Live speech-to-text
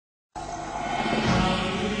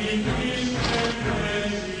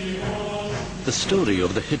The story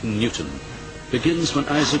of the hidden Newton begins when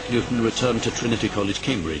Isaac Newton returned to Trinity College,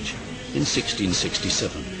 Cambridge in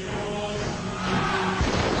 1667.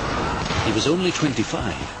 He was only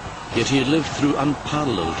 25, yet he had lived through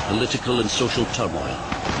unparalleled political and social turmoil,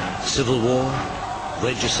 civil war,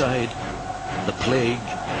 regicide, the plague,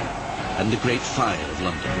 and the Great Fire of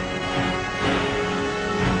London.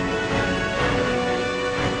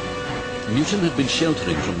 Newton had been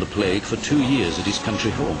sheltering from the plague for 2 years at his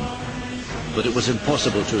country home, but it was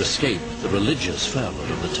impossible to escape the religious fervour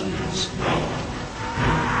of the times.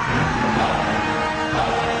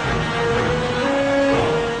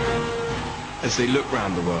 As they look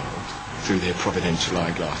round the world through their providential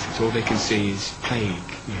eyeglasses, all they can see is plague,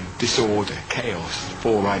 disorder, chaos,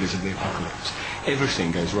 four riders of the apocalypse.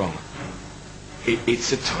 Everything goes wrong.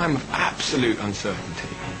 It's a time of absolute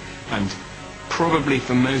uncertainty, and probably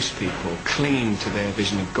for most people, clinging to their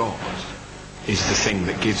vision of God is the thing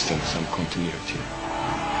that gives them some continuity.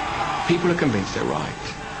 People are convinced they're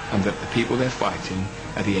right, and that the people they're fighting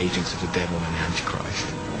are the agents of the devil and the Antichrist.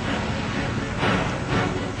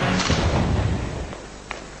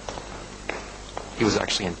 He was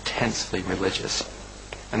actually intensely religious.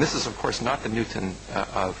 And this is, of course, not the Newton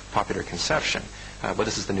of popular conception, but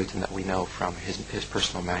this is the Newton that we know from his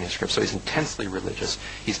personal manuscripts. So he's intensely religious,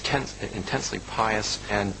 he's intensely pious,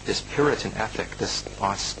 and this Puritan ethic, this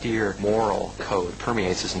austere moral code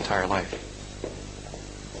permeates his entire life.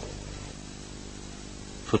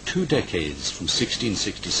 For 2 decades, from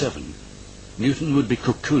 1667, Newton would be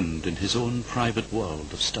cocooned in his own private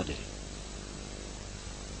world of study.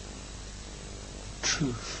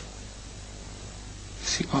 Truth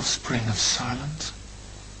is the offspring of silence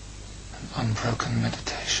and unbroken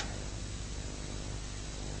meditation.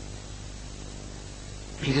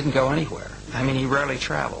 He didn't go anywhere. I mean, he rarely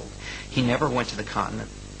traveled. He never went to the continent.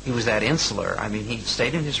 He was that insular. I mean, he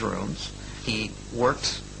stayed in his rooms. He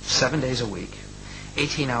worked 7 days a week,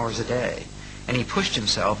 18 hours a day, and he pushed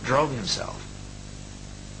himself, drove himself.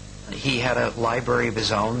 He had a library of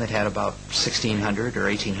his own that had about 1,600 or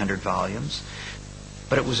 1,800 volumes.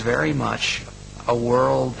 But it was very much a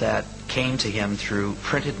world that came to him through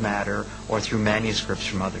printed matter or through manuscripts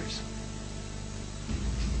from others.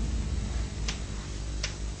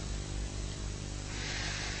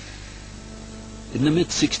 In the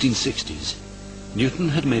mid-1660s, Newton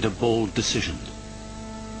had made a bold decision.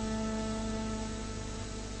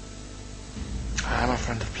 I am a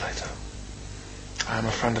friend of Plato. I am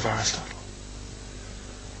a friend of Aristotle.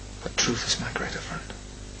 But truth is my greater friend.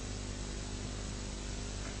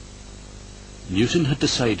 Newton had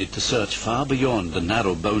decided to search far beyond the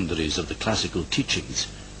narrow boundaries of the classical teachings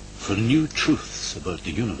for new truths about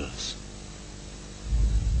the universe.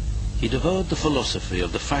 He devoured the philosophy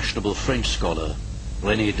of the fashionable French scholar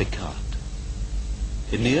René Descartes.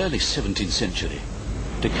 In the early 17th century,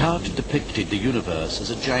 Descartes depicted the universe as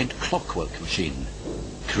a giant clockwork machine,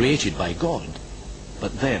 created by God,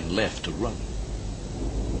 but then left to run.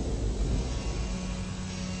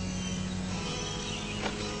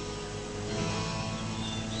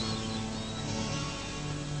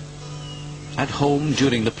 At home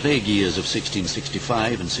during the plague years of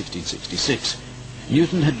 1665 and 1666,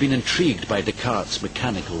 Newton had been intrigued by Descartes'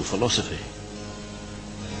 mechanical philosophy.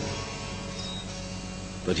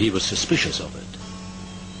 But he was suspicious of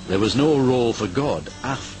it. There was no role for God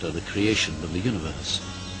after the creation of the universe.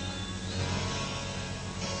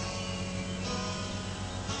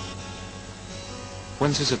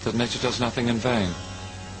 Whence is it that nature does nothing in vain?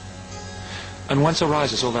 And whence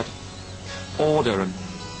arises all that order and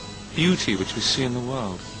beauty which we see in the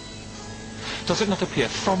world? Does it not appear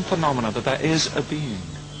from phenomena that there is a being,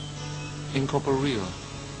 incorporeal,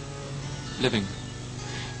 living,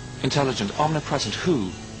 intelligent, omnipresent, who,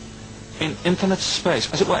 in infinite space,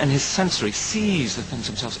 as it were in his sensory, sees the things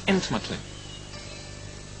themselves intimately,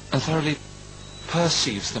 and thoroughly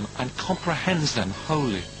perceives them and comprehends them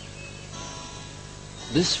wholly?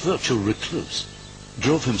 This virtual recluse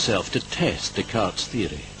drove himself to test Descartes'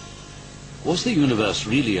 theory. Was the universe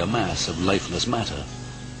really a mass of lifeless matter,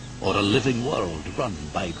 or a living world run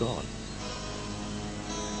by God?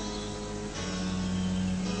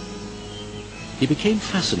 He became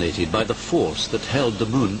fascinated by the force that held the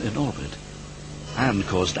moon in orbit, and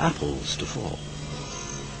caused apples to fall.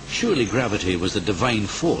 Surely gravity was the divine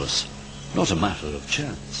force, not a matter of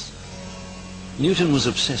chance. Newton was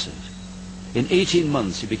obsessive. In 18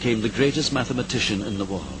 months he became the greatest mathematician in the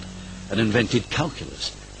world, and invented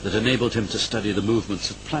calculus that enabled him to study the movements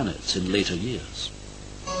of planets in later years.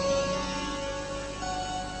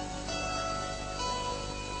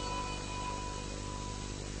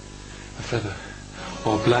 A feather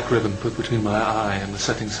or a black ribbon put between my eye and the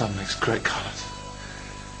setting sun makes great colours.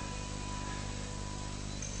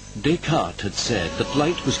 Descartes had said that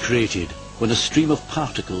light was created when a stream of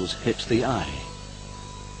particles hit the eye.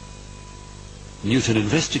 Newton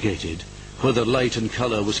investigated whether light and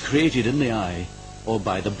colour was created in the eye or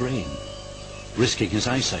by the brain, risking his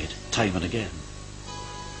eyesight time and again.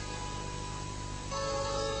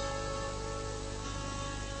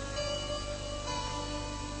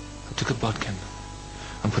 I took a bodkin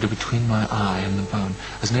and put it between my eye and the bone,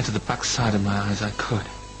 as near to the back side of my eye as I could.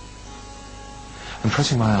 And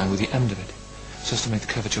pressing my eye with the end of it, so as to make the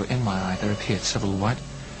curvature in my eye, there appeared several white,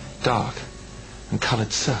 dark, and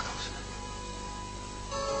coloured circles.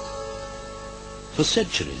 For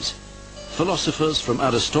centuries, philosophers from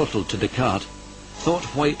Aristotle to Descartes thought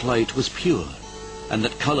white light was pure, and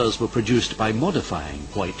that colours were produced by modifying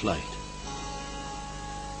white light.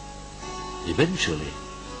 Eventually,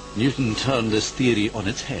 Newton turned this theory on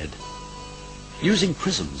its head. Using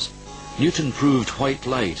prisms, Newton proved white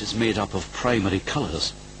light is made up of primary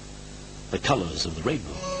colours, the colours of the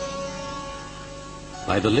rainbow.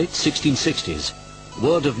 By the late 1660s,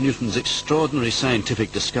 word of Newton's extraordinary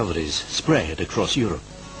scientific discoveries spread across Europe,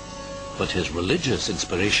 but his religious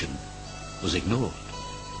inspiration was ignored.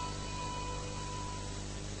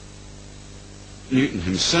 Newton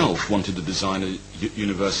himself wanted to design a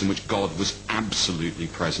universe in which God was absolutely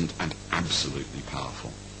present and absolutely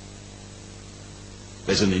powerful.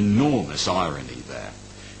 There's an enormous irony there.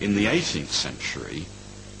 In the 18th century,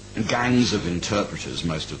 gangs of interpreters,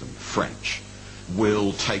 most of them French,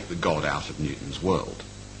 will take the God out of Newton's world,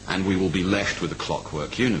 and we will be left with a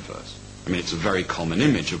clockwork universe. I mean, it's a very common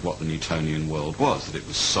image of what the Newtonian world was, that it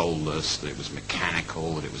was soulless, that it was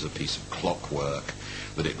mechanical, that it was a piece of clockwork,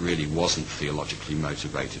 that it really wasn't theologically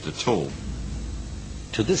motivated at all.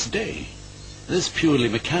 To this day, this purely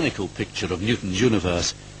mechanical picture of Newton's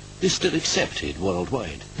universe is still accepted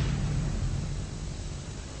worldwide.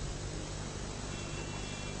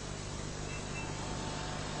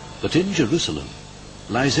 But in Jerusalem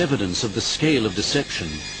lies evidence of the scale of deception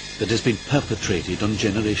that has been perpetrated on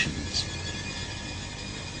generations.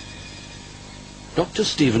 Dr.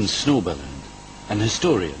 Stephen Snowbelland, an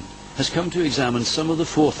historian, has come to examine some of the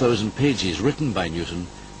 4,000 pages written by Newton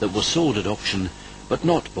that were sold at auction but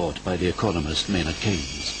not bought by the economist Maynard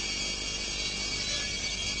Keynes.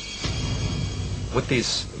 What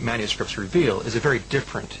these manuscripts reveal is a very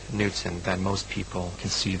different Newton than most people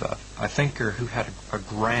conceive of. A thinker who had a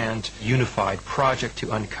grand, unified project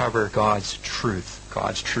to uncover God's truth,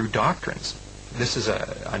 God's true doctrines. This is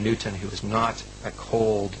a Newton who is not a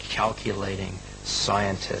cold, calculating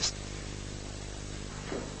scientist.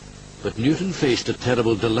 But Newton faced a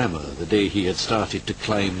terrible dilemma the day he had started to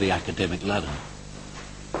climb the academic ladder.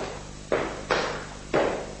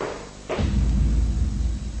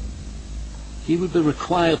 He would be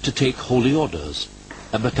required to take holy orders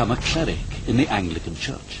and become a cleric in the Anglican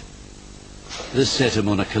Church. This set him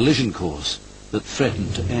on a collision course that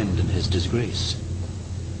threatened to end in his disgrace.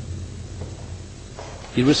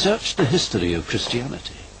 He researched the history of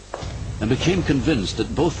Christianity and became convinced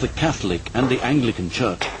that both the Catholic and the Anglican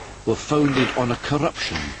Church were founded on a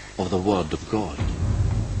corruption of the Word of God.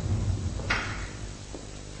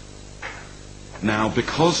 Now,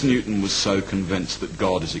 because Newton was so convinced that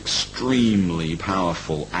God is extremely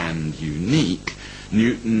powerful and unique,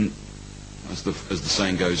 Newton, as the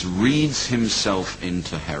saying goes, reads himself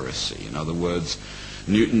into heresy. In other words,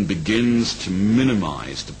 Newton begins to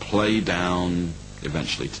minimize, to play down,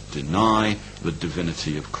 eventually to deny the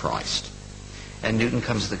divinity of Christ. And Newton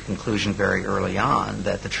comes to the conclusion very early on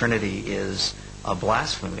that the Trinity is a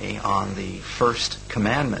blasphemy on the first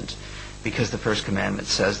commandment, because the first commandment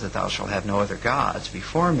says that thou shalt have no other gods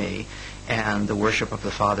before me, and the worship of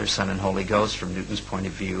the Father, Son, and Holy Ghost, from Newton's point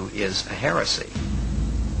of view, is a heresy.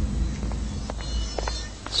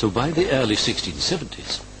 So by the early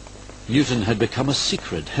 1670s, Newton had become a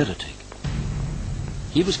secret heretic.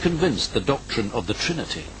 He was convinced the doctrine of the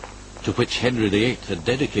Trinity, to which Henry VIII had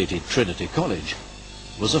dedicated Trinity College,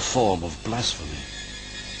 was a form of blasphemy.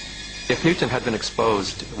 If Newton had been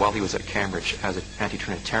exposed while he was at Cambridge as an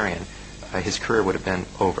anti-Trinitarian, his career would have been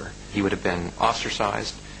over. He would have been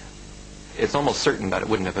ostracized. It's almost certain that it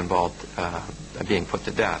wouldn't have involved being put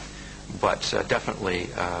to death, but definitely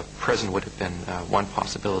prison would have been one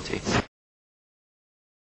possibility.